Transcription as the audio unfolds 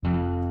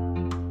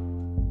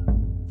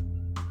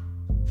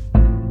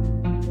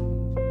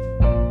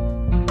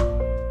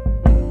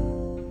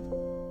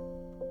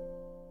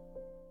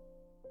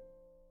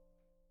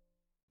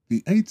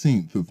the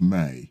 18th of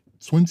May,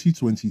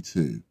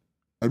 2022,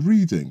 a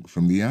reading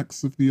from the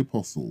Acts of the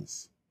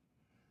Apostles.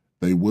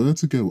 They were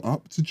to go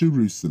up to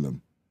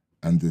Jerusalem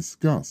and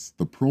discuss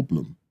the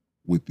problem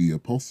with the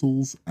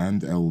apostles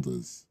and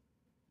elders.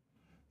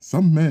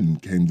 Some men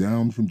came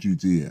down from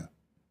Judea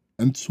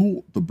and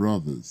taught the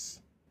brothers,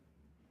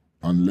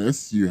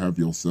 "Unless you have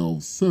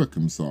yourselves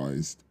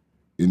circumcised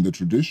in the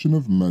tradition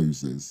of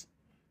Moses,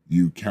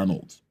 you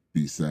cannot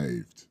be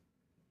saved."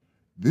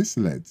 This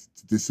led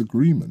to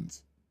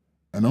disagreement,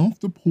 and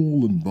after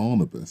Paul and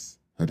Barnabas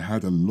had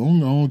had a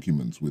long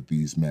argument with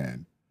these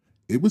men,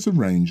 it was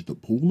arranged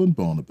that Paul and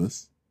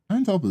Barnabas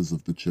and others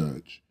of the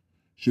church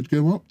should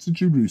go up to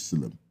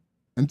Jerusalem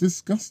and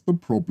discuss the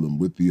problem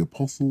with the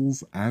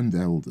apostles and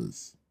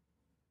elders.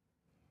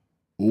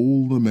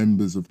 All the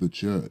members of the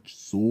church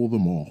saw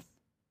them off,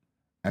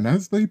 and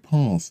as they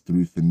passed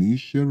through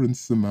Phoenicia and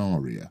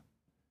Samaria,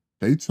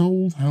 they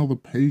told how the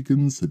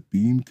pagans had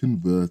been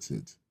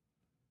converted,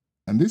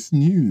 and this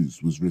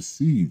news was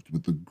received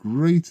with the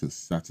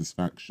greatest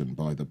satisfaction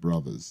by the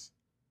brothers.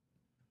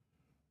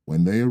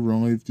 When they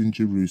arrived in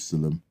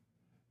Jerusalem,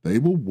 they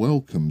were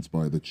welcomed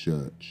by the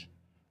church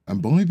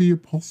and by the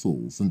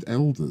apostles and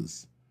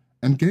elders,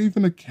 and gave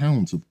an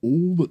account of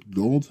all that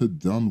God had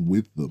done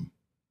with them.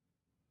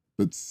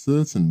 But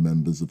certain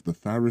members of the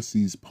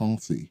Pharisees'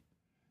 party,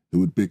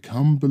 who had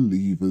become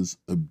believers,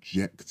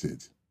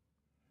 objected,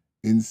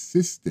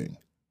 insisting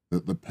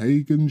that the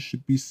pagans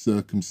should be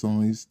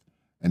circumcised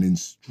and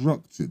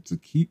instructed to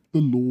keep the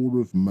law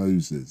of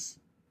Moses.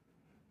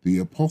 The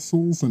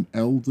apostles and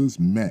elders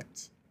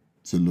met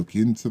to look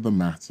into the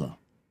matter.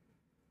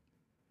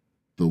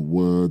 The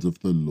word of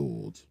the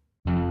Lord.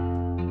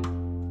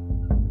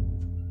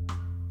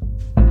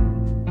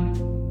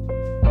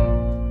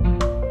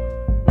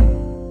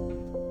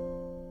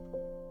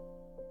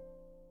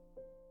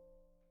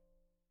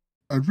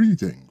 A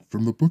reading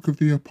from the book of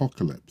the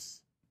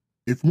Apocalypse.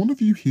 If one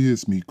of you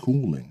hears me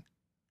calling,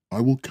 I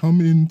will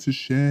come in to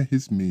share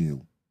his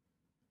meal.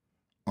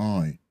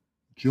 I,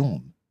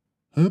 John,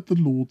 heard the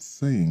Lord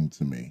saying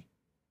to me,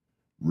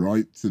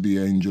 "Write to the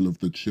angel of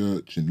the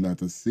church in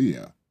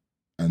Laodicea,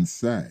 and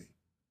say,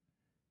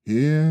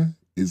 Here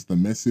is the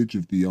message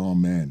of the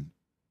Amen,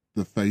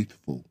 the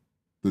faithful,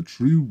 the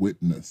true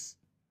witness,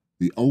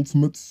 the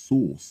ultimate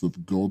source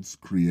of God's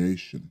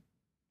creation.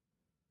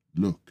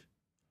 Look,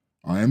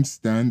 I am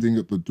standing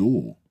at the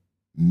door,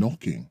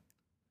 knocking.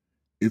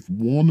 If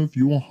one of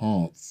your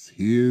hearts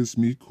hears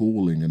me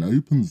calling and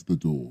opens the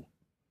door,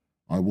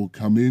 I will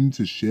come in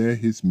to share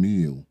his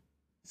meal,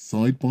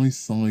 side by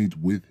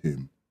side with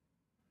him.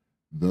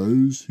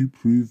 Those who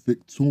prove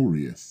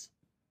victorious,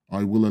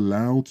 I will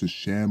allow to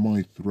share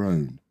my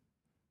throne,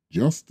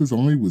 just as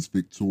I was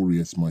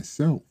victorious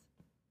myself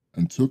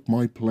and took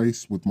my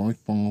place with my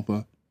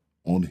Father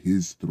on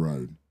his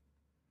throne.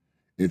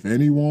 If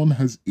anyone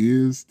has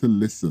ears to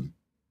listen,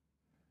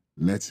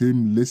 let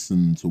him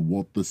listen to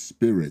what the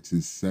Spirit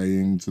is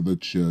saying to the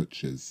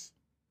churches."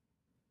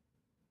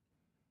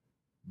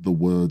 The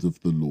word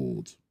of the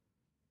Lord.